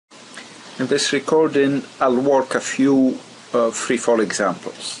In this recording, I'll work a few free fall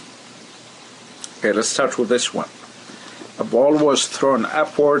examples. Okay, let's start with this one. A ball was thrown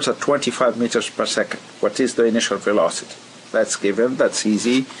upwards at 25 meters per second. What is the initial velocity? That's given, that's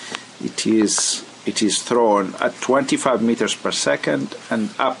easy. It is thrown at 25 meters per second and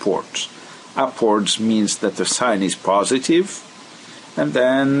upwards. Upwards means that the sign is positive, and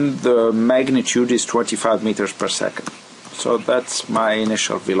then the magnitude is 25 meters per second. So that's my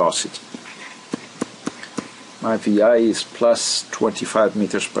initial velocity. My VI is plus 25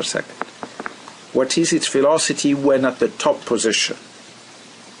 meters per second. What is its velocity when at the top position?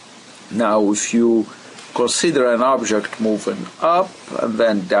 Now, if you consider an object moving up and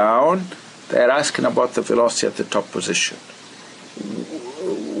then down, they're asking about the velocity at the top position.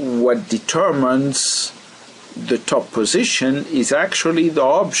 What determines the top position is actually the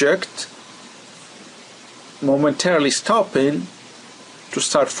object momentarily stopping to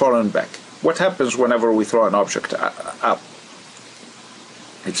start falling back. What happens whenever we throw an object up?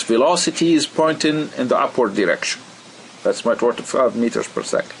 Its velocity is pointing in the upward direction. That's my 25 meters per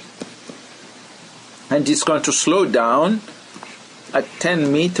second. And it's going to slow down at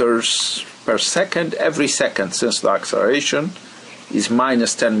 10 meters per second every second, since the acceleration is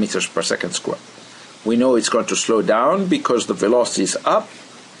minus 10 meters per second squared. We know it's going to slow down because the velocity is up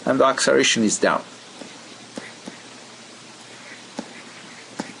and the acceleration is down.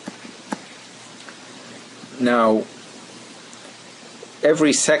 Now,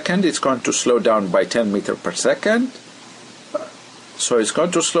 every second it's going to slow down by 10 meters per second. So it's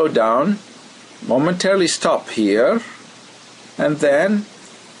going to slow down, momentarily stop here, and then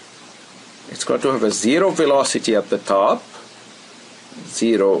it's going to have a zero velocity at the top,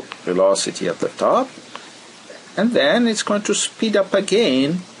 and then it's going to speed up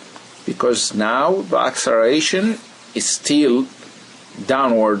again because now the acceleration is still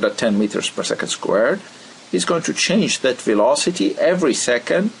downward at 10 meters per second squared. It's going to change that velocity every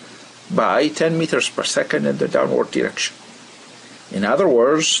second by 10 meters per second in the downward direction. In other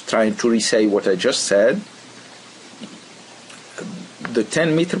words, trying to re-say what I just said, the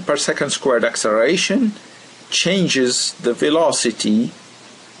 10 meter per second squared acceleration changes the velocity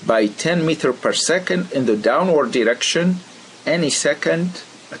by 10 meters per second in the downward direction any second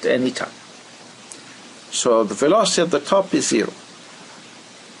at any time. So the velocity at the top is zero.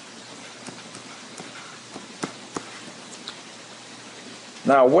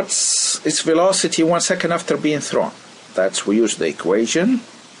 Now, what's its velocity 1 second after being thrown? We use the equation.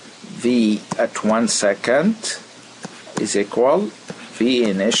 V at 1 second is equal V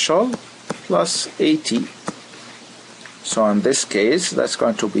initial plus AT. So in this case, that's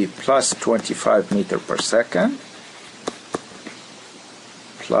going to be plus 25 meters per second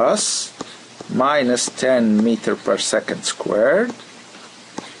plus minus 10 meters per second squared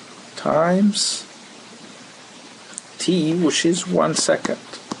times T, which is 1 second.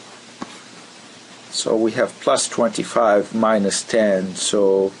 So we have plus 25 minus 10,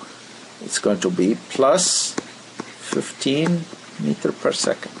 so it's going to be plus 15 meters per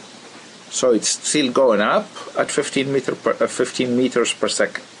second. So it's still going up at 15 meters per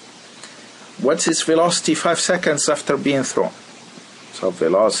second. What's its velocity 5 seconds after being thrown? So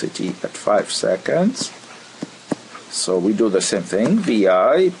velocity at 5 seconds. So we do the same thing,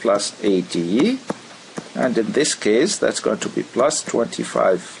 VI plus AT. And in this case, that's going to be plus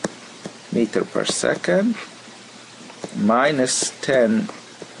 25 meters per second minus 10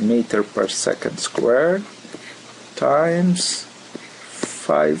 meters per second squared times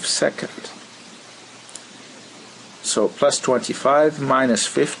 5 seconds. So plus 25 minus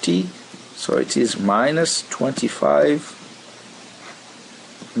 50, so it is minus 25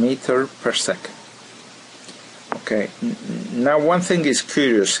 meters per second. Okay, now one thing is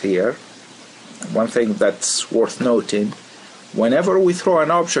curious here. One thing that's worth noting, whenever we throw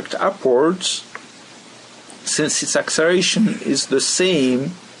an object upwards, since its acceleration is the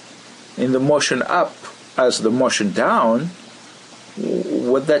same in the motion up as the motion down,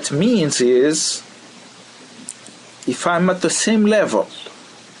 what that means is if I'm at the same level,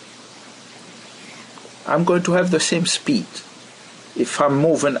 I'm going to have the same speed. If I'm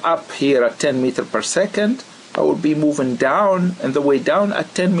moving up here at 10 meters per second, I will be moving down and the way down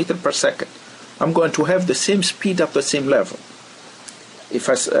at 10 meters per second. I'm going to have the same speed at the same level.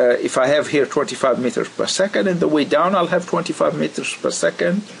 If I have here 25 meters per second, and the way down I'll have 25 meters per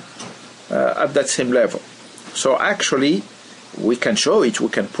second at that same level. So actually, we can show it, we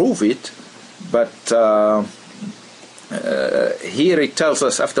can prove it, but here it tells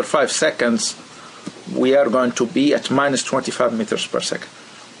us after 5 seconds we are going to be at minus 25 meters per second.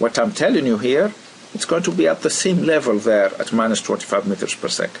 What I'm telling you here, it's going to be at the same level there at minus 25 meters per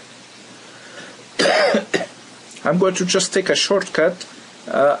second. I'm going to just take a shortcut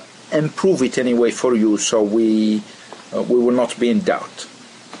and prove it anyway for you, so we will not be in doubt.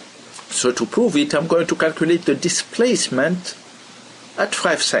 So to prove it, I'm going to calculate the displacement at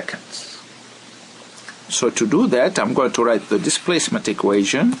 5 seconds. So to do that, I'm going to write the displacement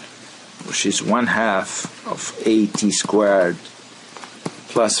equation, which is 1/2 of AT squared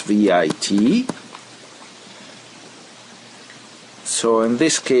plus VIT. So in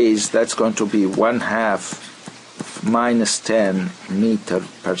this case, that's going to be 1/2 minus 10 meter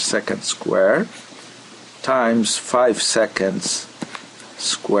per second squared times 5 seconds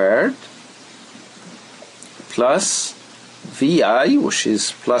squared plus VI, which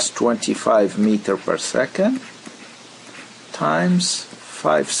is plus 25 meter per second times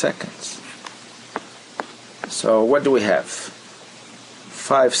 5 seconds. So what do we have?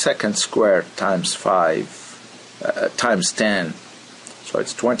 5 seconds squared times 5 times 10. So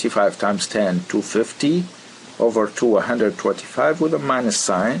it's 25 times 10, 250 over 2, 125 with a minus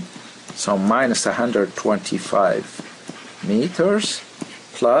sign. So minus 125 meters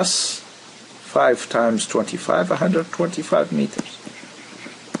plus 5 times 25, 125 meters.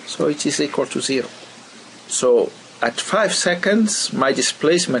 So it is equal to 0. So at 5 seconds, my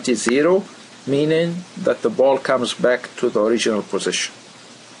displacement is 0, meaning that the ball comes back to the original position.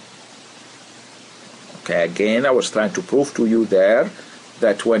 Okay, again, I was trying to prove to you there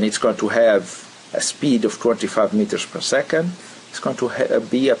that when it's going to have a speed of 25 meters per second, it's going to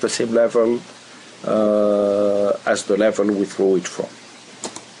be at the same level as the level we threw it from.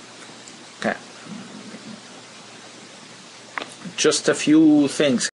 Okay. Just a few things